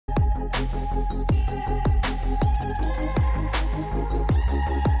Hello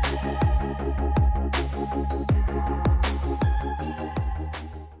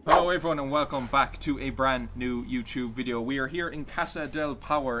everyone and welcome back to a brand new YouTube video. We are here in Casa del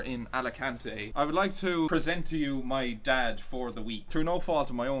Power in Alicante. I would like to present to you my dad for the week. Through no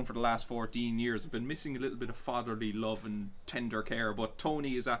fault of my own, for the last 14 years I've been missing a little bit of fatherly love and tender care, but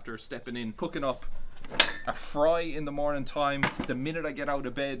Tony is after stepping in, cooking up a fry in the morning time. The minute I get out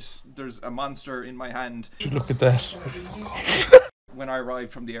of bed there's a monster in my hand. Look at that. When I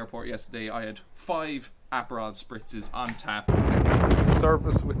arrived from the airport yesterday I had 5 Aperol spritzes on tap.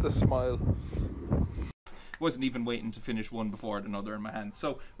 Service with a smile. Wasn't even waiting to finish one before I had another in my hand.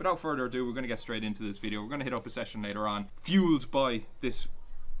 So without further ado, we're going to get straight into this video. We're going to hit up a session later on, fueled by this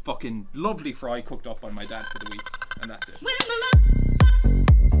fucking lovely fry cooked up by my dad for the week. And that's it.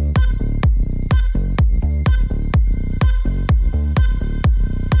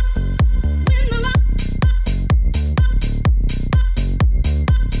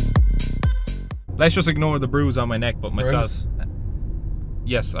 Let's just ignore the bruise on my neck, but myself.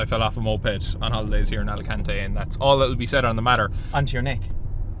 Yes, I fell off a moped on holidays here in Alicante, and that's all that will be said on the matter. Onto your neck?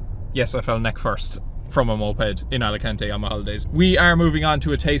 Yes, I fell neck first from a moped in Alicante on my holidays. We are moving on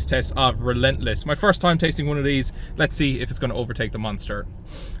to a taste test of Relentless. My first time tasting one of these. Let's see if it's going to overtake the monster.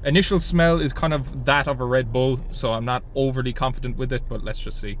 Initial smell is kind of that of a Red Bull, so I'm not overly confident with it, but let's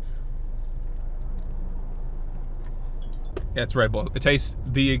just see. Yeah, it's Red Bull. It tastes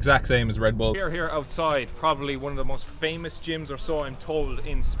the exact same as Red Bull. We are here outside probably one of the most famous gyms, or so I'm told,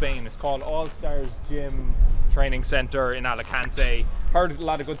 in Spain. It's called All Stars Gym Training Center in Alicante. Heard a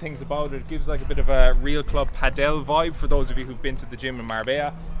lot of good things about it. It gives like a bit of a Real Club Padel vibe for those of you who've been to the gym in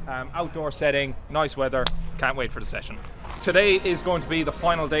Marbella. Outdoor setting, nice weather. Can't wait for the session. Today is going to be the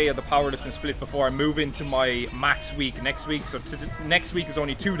final day of the powerlifting split before I move into my max week next week. So next week is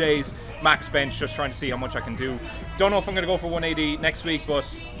only 2 days max bench, just trying to see how much I can do. Don't know if I'm going to go for 180 next week,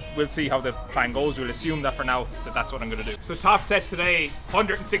 but we'll see how the plan goes. We'll assume that for now that's what I'm going to do. So top set today,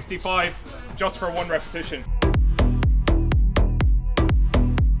 165 just for 1 repetition.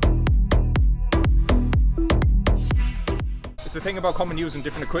 The thing about coming using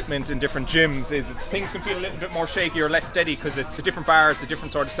different equipment in different gyms is things can feel a little bit more shaky or less steady because it's a different bar, it's a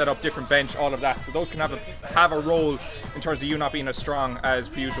different sort of setup, different bench, all of that. So those can have a role in terms of you not being as strong as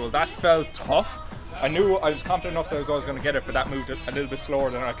per usual. That felt tough. I knew I was confident enough that I was always going to get it, but that moved a little bit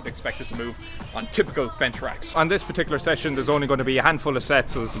slower than I could expect it to move on typical bench racks. On this particular session, there's only going to be a handful of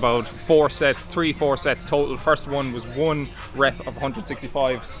sets, so it's about 4 sets total. First one was 1 rep of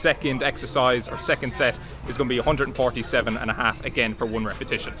 165. Second exercise, or second set, is going to be 147.5 again for 1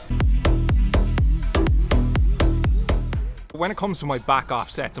 repetition. When it comes to my back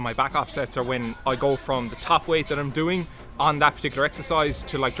off sets, and my back off sets are when I go from the top weight that I'm doing on that particular exercise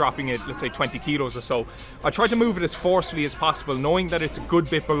to like dropping it, let's say 20 kilos or so. I try to move it as forcefully as possible, knowing that it's a good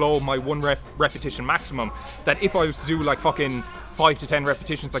bit below my 1 repetition maximum, that if I was to do like fucking 5 to 10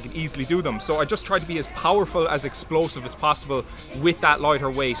 repetitions I could easily do them. So I just try to be as powerful, as explosive as possible with that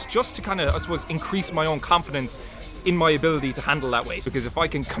lighter weight, just to kind of, I suppose, increase my own confidence in my ability to handle that weight. Because if I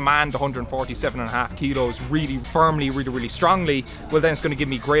can command 147.5 kilos really firmly, really strongly, well then it's going to give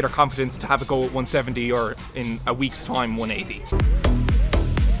me greater confidence to have a go at 170, or in a week's time 180.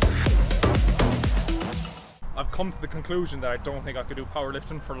 I've come to the conclusion that I don't think I could do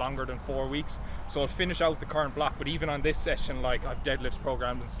powerlifting for longer than 4 weeks, so I'll finish out the current block. But even on this session, like, I've deadlifts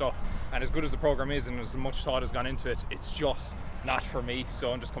programmed and stuff, and as good as the program is and as much thought has gone into it, it's just not for me.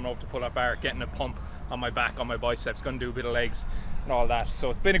 So I'm just coming over to pull up bar, getting a pump on my back, on my biceps, gonna do a bit of legs and all that. So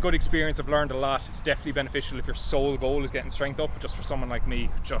it's been a good experience. I've learned a lot. It's definitely beneficial if your sole goal is getting strength up, but just for someone like me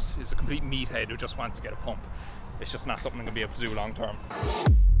who just is a complete meathead who just wants to get a pump, it's just not something I'm gonna be able to do long term.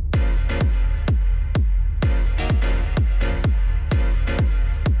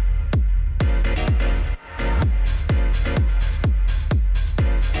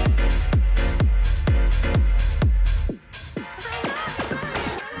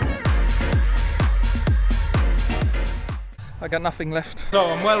 I got nothing left. So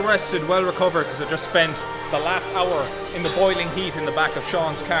I'm well rested, well recovered, because I just spent the last hour in the boiling heat in the back of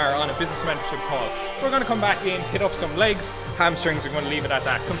Sean's car on a business mentorship call. We're going to come back in, hit up some legs, hamstrings. I'm going to leave it at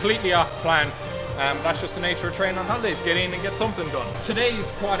that. Completely off plan. That's just the nature of training on holidays. Get in and get something done. Today's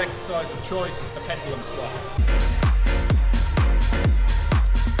quad exercise of choice, a pendulum squat.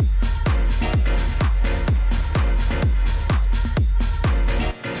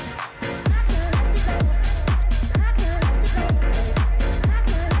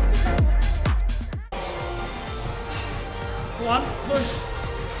 One, push.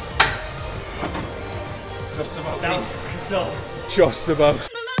 Just about. That was fucking close. Just about.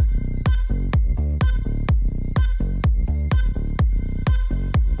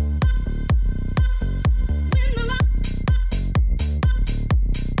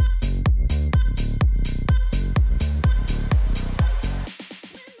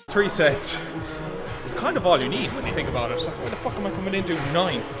 3 sets is kind of all you need when you think about it. So why the fuck am I coming in doing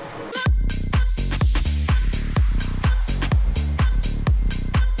 9?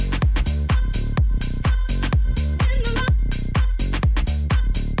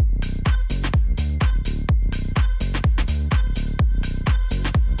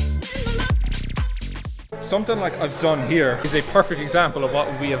 Something like I've done here is a perfect example of what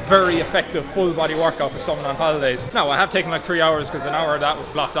would be a very effective full body workout for someone on holidays. Now I have taken like 3 hours because an hour of that was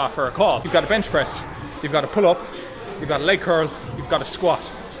blocked off for a call. You've got a bench press, you've got a pull up, you've got a leg curl, you've got a squat.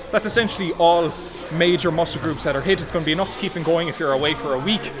 That's essentially all major muscle groups that are hit. It's going to be enough to keep them going if you're away for a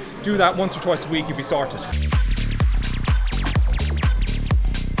week. Do that once or twice a week, you'll be sorted.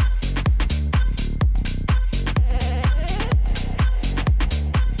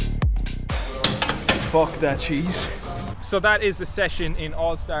 Fuck that cheese. So that is the session in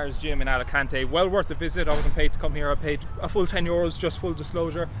All Stars Gym in Alicante. Well worth the visit. I wasn't paid to come here. I paid a full €10, just full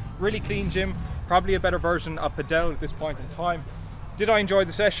disclosure. Really clean gym. Probably a better version of Padel at this point in time. Did I enjoy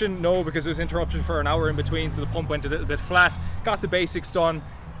the session? No, because it was interrupted for an hour in between, so the pump went a little bit flat. Got the basics done.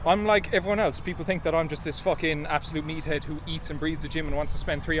 I'm like everyone else. People think that I'm just this fucking absolute meathead who eats and breathes the gym and wants to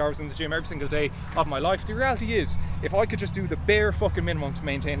spend 3 hours in the gym every single day of my life. The reality is, if I could just do the bare fucking minimum to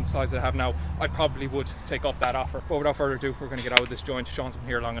maintain the size that I have now, I probably would take up that offer. But without further ado, we're going to get out of this joint. Sean's been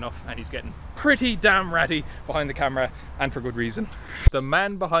here long enough and he's getting pretty damn ratty behind the camera, and for good reason. The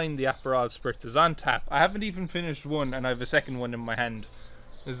man behind the Aperol Spritz is on tap. I haven't even finished one and I have a second one in my hand.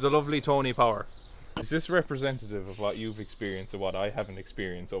 This is the lovely Tony Power. Is this representative of what you've experienced or what I haven't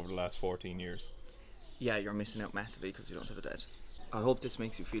experienced over the last 14 years? Yeah, you're missing out massively because you don't have a dad. I hope this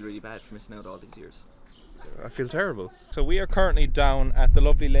makes you feel really bad for missing out all these years. I feel terrible. So we are currently down at the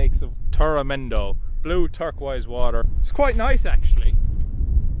lovely lakes of Torremendo. Blue turquoise water. It's quite nice actually.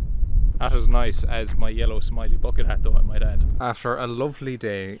 Not as nice as my yellow smiley bucket hat though, I might add. After a lovely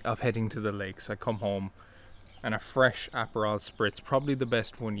day of heading to the lakes, I come home and a fresh Aperol Spritz, probably the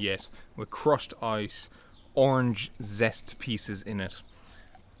best one yet, with crushed ice, orange zest pieces in it.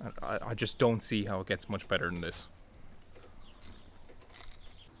 I just don't see how it gets much better than this.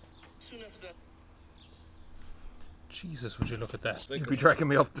 Jesus, would you look at that? You'd be dragging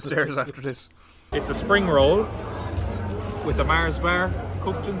me up the stairs after this. It's a spring roll with a Mars bar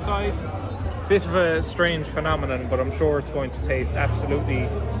cooked inside. Bit of a strange phenomenon, but I'm sure it's going to taste absolutely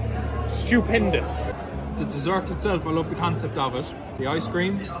stupendous. The dessert itself, I love the concept of it. The ice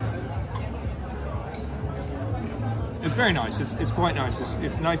cream, it's very nice. It's quite nice.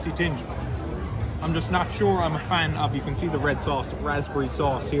 It's nicely tinged. I'm just not sure I'm a fan of, you can see the red sauce, the raspberry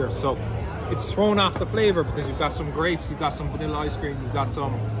sauce here. So it's thrown off the flavour because you've got some grapes, you've got some vanilla ice cream, you've got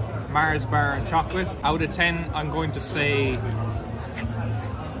some Mars bar and chocolate. Out of 10, I'm going to say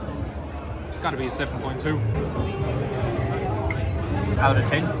it's got to be a 7.2. Out of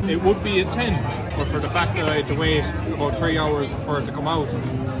 10? It would be a 10, but for the fact that I had to wait about 3 hours for it to come out,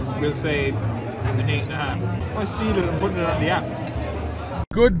 we'll say an 8.5. I steal it and put it on the app.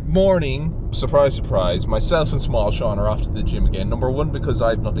 Good morning. Surprise, surprise. Myself and Small Sean are off to the gym again. Number one, because I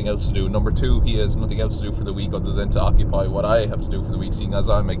have nothing else to do. Number two, he has nothing else to do for the week other than to occupy what I have to do for the week, seeing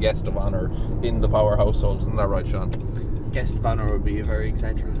as I'm a guest of honour in the Power household. Isn't that right, Sean? Guest of honour would be a very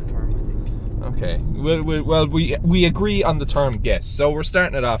exaggerated term, I think. Okay, well, we agree on the term guest, so we're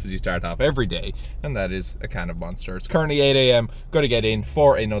starting it off as you start off every day, and that is a can of Monster. It's currently 8 AM, got to get in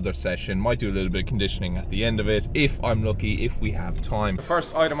for another session. Might do a little bit of conditioning at the end of it, if I'm lucky, if we have time. The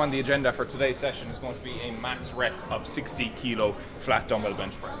first item on the agenda for today's session is going to be a max rep of 60 kilo flat dumbbell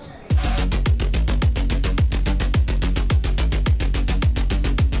bench press.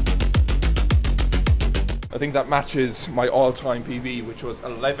 I think that matches my all-time PB, which was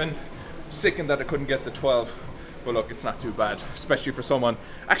 11. Sickened that I couldn't get the 12, but look, it's not too bad, especially for someone.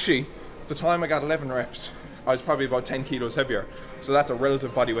 Actually, at the time I got 11 reps, I was probably about 10 kilos heavier, so that's a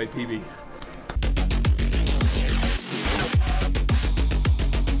relative bodyweight PB.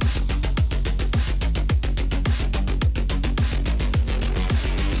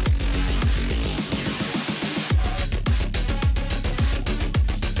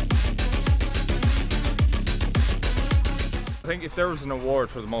 I think if there was an award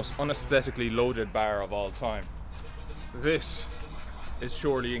for the most unaesthetically loaded bar of all time, this is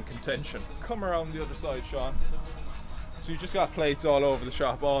surely in contention. Come around the other side, Sean. So you just got plates all over the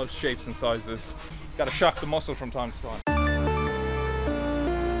shop, all shapes and sizes. Got to shock the muscle from time to time.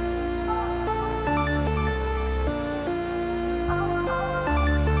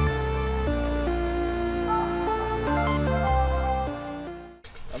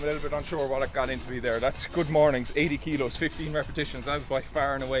 I'm a little bit unsure what it got into me there. That's good mornings, 80 kilos, 15 repetitions. That was by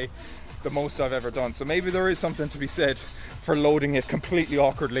far and away the most I've ever done. So maybe there is something to be said for loading it completely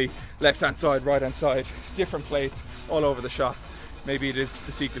awkwardly, left hand side, right hand side, different plates all over the shop. Maybe it is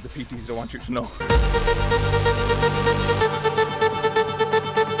the secret the PTs don't want you to know.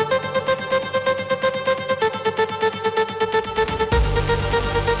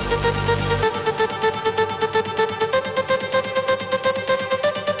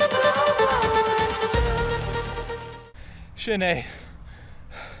 Shane,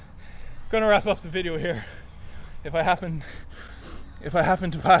 gonna wrap up the video here. If I happen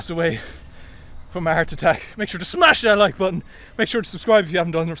to pass away from a heart attack, make sure to smash that like button. Make sure to subscribe if you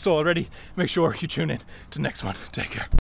haven't done so already. Make sure you tune in to the next one. Take care.